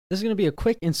This is going to be a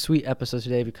quick and sweet episode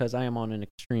today because I am on an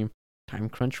extreme time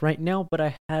crunch right now, but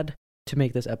I had to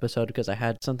make this episode because I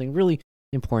had something really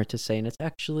important to say, and it's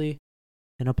actually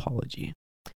an apology.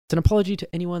 It's an apology to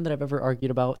anyone that I've ever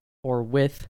argued about or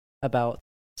with about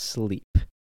sleep.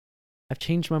 I've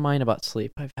changed my mind about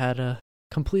sleep. I've had a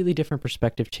completely different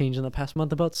perspective change in the past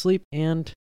month about sleep,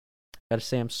 and I gotta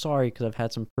say I'm sorry because I've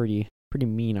had some pretty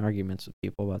mean arguments with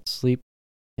people about sleep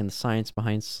and the science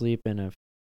behind sleep, and I've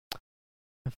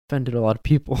offended a lot of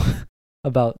people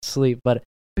about sleep, but I've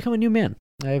become a new man.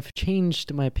 I've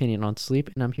changed my opinion on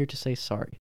sleep, and I'm here to say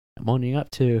sorry. I'm owning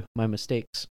up to my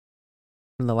mistakes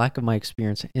and the lack of my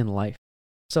experience in life.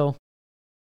 So,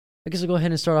 I guess I'll go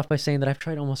ahead and start off by saying that I've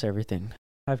tried almost everything.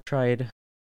 I've tried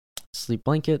sleep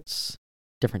blankets,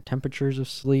 different temperatures of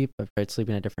sleep. I've tried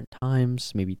sleeping at different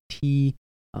times, maybe tea,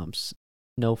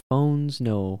 no phones,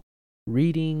 no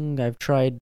reading. I've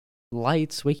tried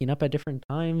lights, waking up at different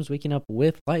times, waking up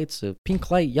with lights, a pink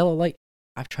light, yellow light.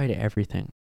 I've tried everything,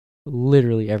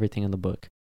 literally everything in the book.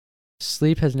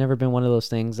 Sleep has never been one of those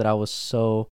things that I was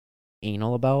so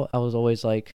anal about. I was always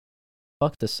like,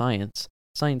 fuck the science.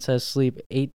 Science says sleep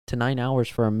 8 to 9 hours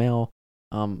for a male.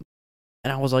 And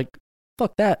I was like,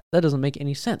 fuck that. That doesn't make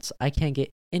any sense. I can't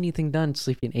get anything done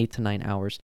sleeping 8 to 9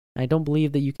 hours. And I don't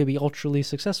believe that you could be ultra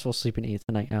successful sleeping 8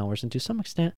 to 9 hours. And to some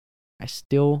extent, I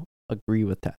still agree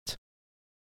with that.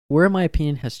 Where my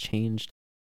opinion has changed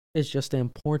is just the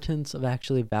importance of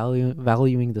actually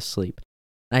valuing the sleep.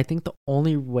 And I think the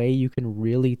only way you can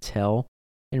really tell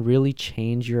and really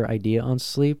change your idea on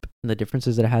sleep and the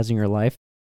differences that it has in your life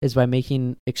is by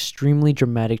making extremely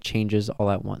dramatic changes all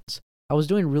at once. I was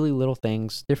doing really little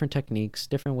things, different techniques,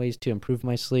 different ways to improve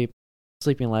my sleep,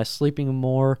 sleeping less, sleeping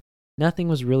more. Nothing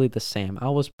was really the same. I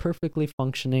was perfectly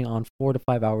functioning on 4 to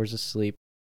 5 hours of sleep,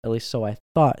 at least so I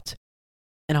thought.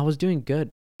 And I was doing good.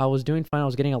 I was doing fine. I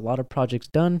was getting a lot of projects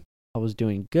done. I was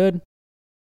doing good.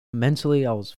 Mentally,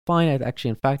 I was fine.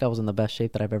 In fact, I was in the best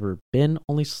shape that I've ever been,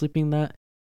 only sleeping that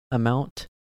amount.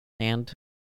 And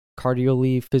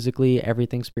cardially, physically,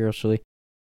 everything spiritually,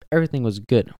 everything was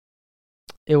good.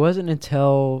 It wasn't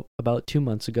until about 2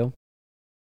 months ago,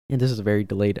 and this is a very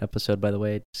delayed episode, by the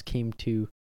way. I just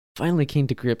finally came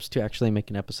to grips to actually make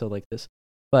an episode like this.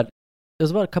 But it was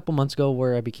about a couple months ago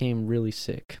where I became really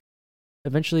sick.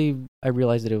 Eventually, I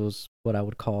realized that it was what I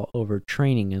would call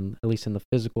overtraining, and at least in the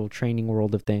physical training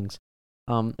world of things.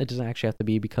 It doesn't actually have to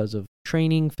be because of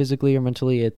training physically or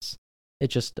mentally. It's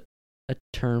just a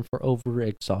term for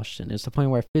overexhaustion. It's the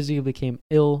point where I physically became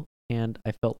ill and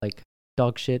I felt like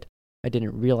dog shit. I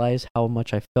didn't realize how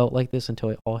much I felt like this until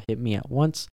it all hit me at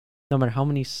once. No matter how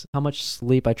much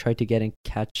sleep I tried to get and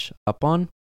catch up on,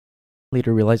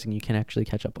 later realizing you can actually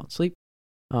catch up on sleep.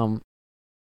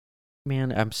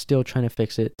 Man, I'm still trying to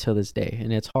fix it till this day,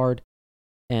 and it's hard,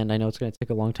 and I know it's going to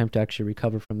take a long time to actually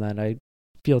recover from that. I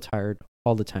feel tired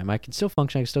all the time. I can still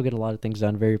function, I can still get a lot of things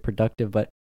done, very productive, but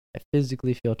I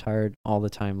physically feel tired all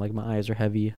the time. Like, my eyes are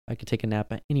heavy. I could take a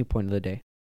nap at any point of the day.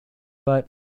 But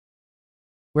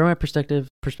where my perspective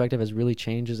has really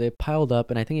changed is it piled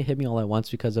up, and I think it hit me all at once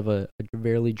because of a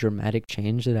very dramatic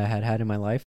change that I had in my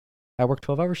life. I worked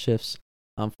 12-hour shifts,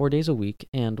 4 days a week,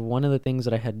 and one of the things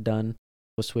that I had done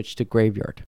was switch to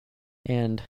graveyard.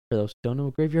 And for those who don't know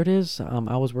what graveyard is,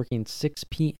 I was working 6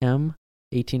 p.m.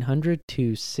 1800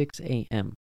 to 6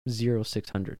 a.m.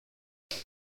 0600.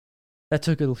 That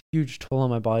took a huge toll on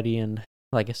my body, and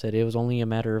like I said, it was only a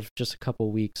matter of just a couple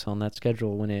weeks on that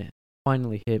schedule when it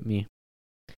finally hit me.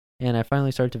 And I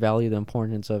finally started to value the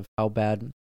importance of how bad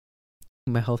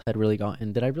my health had really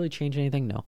gotten. Did I really change anything?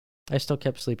 No. I still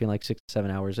kept sleeping like 6 to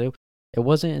 7 hours. It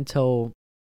wasn't until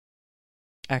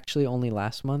actually only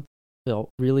last month,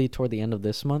 really toward the end of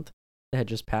this month that had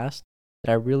just passed,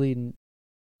 that I really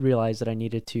realized that I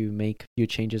needed to make a few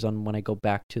changes on when I go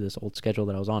back to this old schedule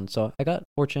that I was on. So I got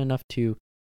fortunate enough to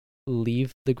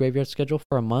leave the graveyard schedule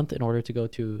for a month in order to go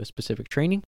to a specific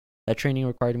training. That training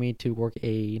required me to work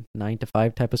a 9 to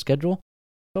 5 type of schedule.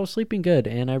 So I was sleeping good,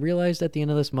 and I realized at the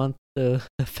end of this month the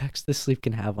effects this sleep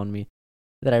can have on me.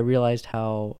 That I realized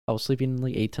how I was sleeping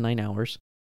like 8 to 9 hours,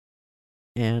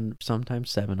 and sometimes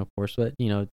 7, of course, but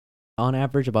on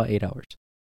average about 8 hours.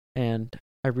 And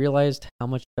I realized how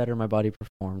much better my body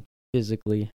performed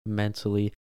physically,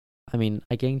 mentally. I mean,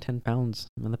 I gained 10 pounds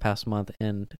in the past month,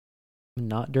 and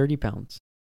not dirty pounds.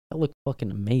 That looked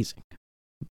fucking amazing.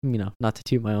 Not to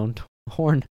toot my own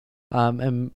horn.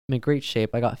 I'm in great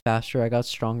shape. I got faster. I got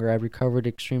stronger. I recovered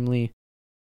extremely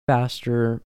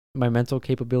faster. My mental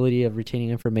capability of retaining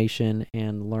information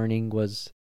and learning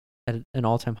was at an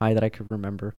all-time high that I could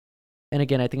remember. And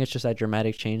again, I think it's just that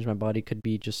dramatic change. My body could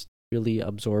be just really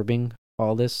absorbing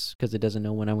all this because it doesn't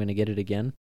know when I'm going to get it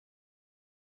again.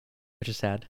 which is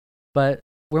sad. But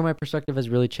where my perspective has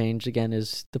really changed again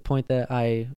is the point that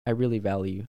I really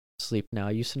value sleep now.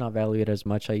 I used to not value it as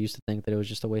much. I used to think that it was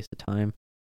just a waste of time,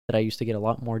 that I used to get a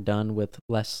lot more done with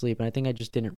less sleep. And I think I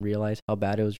just didn't realize how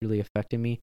bad it was really affecting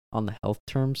me on the health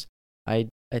terms. I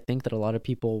think that a lot of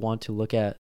people want to look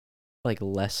at like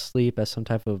less sleep as some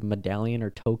type of medallion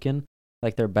or token,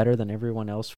 like they're better than everyone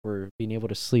else for being able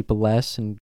to sleep less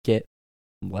and get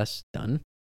less done.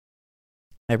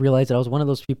 I realized that I was one of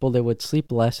those people that would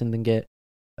sleep less and then get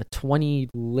a 20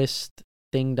 list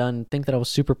thing done, think that I was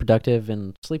super productive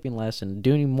and sleeping less and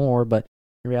doing more, but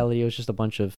in reality it was just a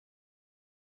bunch of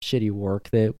shitty work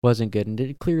that wasn't good and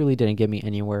it clearly didn't get me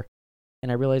anywhere.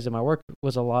 And I realized that my work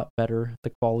was a lot better,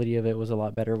 the quality of it was a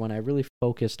lot better when I really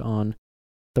focused on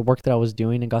the work that I was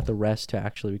doing and got the rest to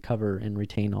actually recover and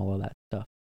retain all of that stuff.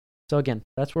 So again,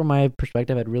 that's where my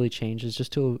perspective had really changed, is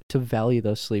just to value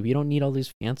those sleep. You don't need all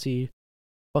these fancy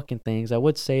fucking things. I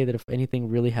would say that if anything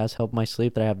really has helped my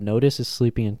sleep that I have noticed is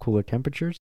sleeping in cooler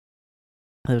temperatures.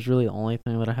 That's really the only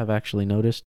thing that I have actually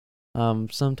noticed.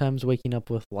 Sometimes waking up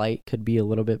with light could be a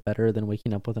little bit better than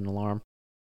waking up with an alarm.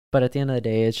 But at the end of the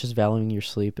day, it's just valuing your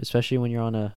sleep, especially when you're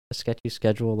on a sketchy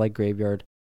schedule like Graveyard.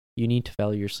 You need to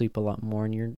value your sleep a lot more,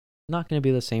 and you're not going to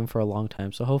be the same for a long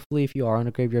time. So hopefully if you are on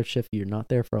a graveyard shift, you're not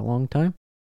there for a long time.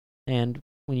 And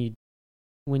when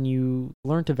you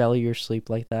learn to value your sleep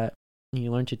like that, and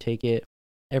you learn to take it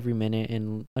every minute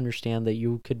and understand that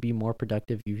you could be more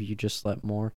productive if you just slept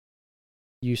more,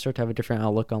 you start to have a different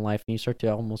outlook on life, and you start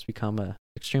to almost become a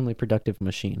extremely productive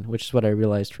machine, which is what I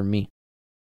realized for me.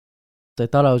 So I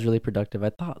thought I was really productive.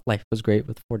 I thought life was great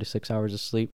with 4 to 6 hours of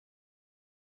sleep.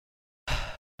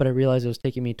 But I realized it was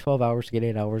taking me 12 hours to get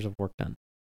 8 hours of work done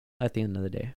at the end of the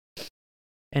day.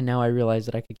 And now I realize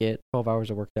that I could get 12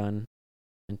 hours of work done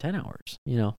in 10 hours,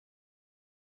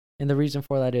 And the reason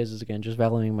for that is again, just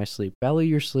valuing my sleep. Value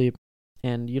your sleep,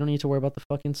 and you don't need to worry about the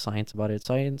fucking science about it.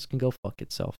 Science can go fuck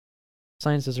itself.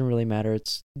 Science doesn't really matter.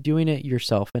 It's doing it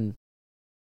yourself and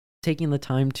taking the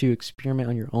time to experiment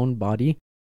on your own body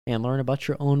and learn about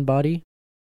your own body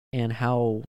and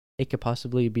how it could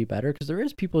possibly be better, because there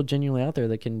is people genuinely out there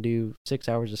that can do 6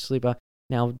 hours of sleep.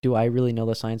 Now, do I really know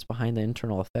the science behind the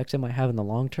internal effects it might have in the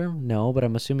long term? No, but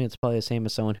I'm assuming it's probably the same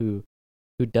as someone who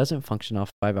doesn't function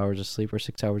off 5 hours of sleep or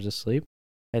 6 hours of sleep.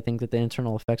 I think that the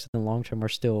internal effects in the long term are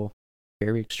still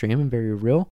very extreme and very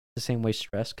real. The same way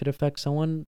stress could affect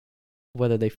someone,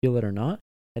 whether they feel it or not.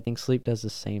 I think sleep does the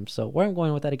same. So where I'm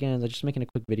going with that again is I'm just making a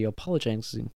quick video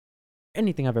apologizing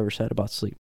anything I've ever said about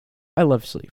sleep. I love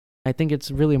sleep. I think it's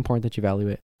really important that you value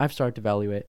it. I've started to value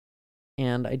it.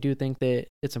 And I do think that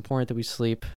it's important that we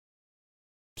sleep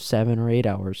 7 or 8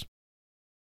 hours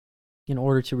in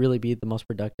order to really be the most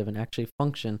productive and actually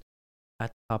function at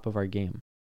the top of our game.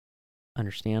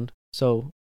 Understand?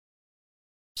 So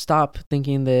stop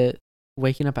thinking that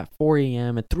waking up at 4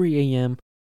 a.m. and 3 a.m.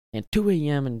 and 2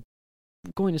 a.m. and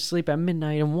going to sleep at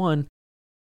midnight and 1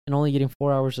 and only getting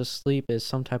 4 hours of sleep is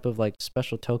some type of like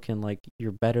special token, like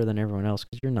you're better than everyone else,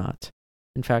 because you're not.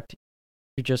 In fact,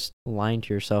 you're just lying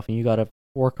to yourself, and you got to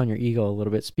work on your ego a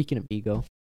little bit. Speaking of ego,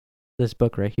 this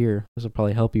book right here, this will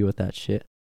probably help you with that shit.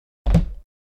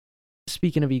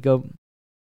 Speaking of ego,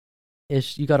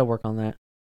 you got to work on that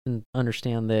and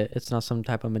understand that it's not some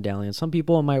type of medallion. Some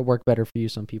people it might work better for you.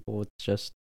 Some people it's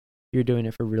just you're doing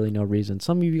it for really no reason.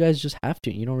 Some of you guys just have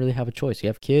to. You don't really have a choice. You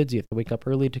have kids. You have to wake up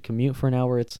early to commute for an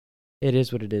hour. It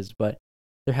is what it is. But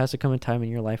there has to come a time in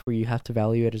your life where you have to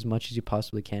value it as much as you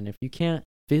possibly can. If you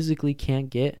physically can't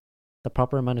get the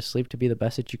proper amount of sleep to be the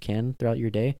best that you can throughout your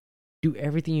day, do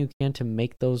everything you can to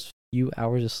make those few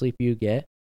hours of sleep you get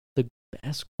the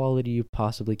best quality you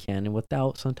possibly can, and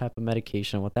without some type of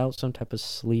medication, without some type of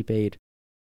sleep aid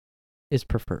is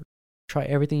preferred. Try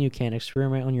everything you can.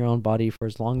 Experiment on your own body for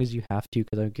as long as you have to,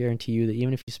 because I guarantee you that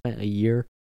even if you spent a year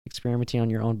experimenting on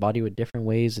your own body with different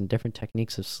ways and different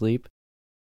techniques of sleep,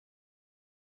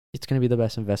 it's going to be the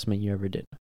best investment you ever did.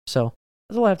 So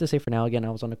that's all I have to say for now. Again,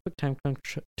 I was on a quick time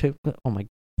crunch. Oh my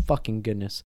fucking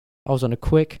goodness. I was on a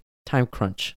quick time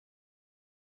crunch.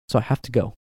 So I have to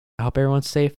go. I hope everyone's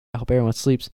safe. I hope everyone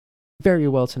sleeps very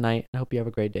well tonight. I hope you have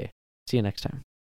a great day. See you next time.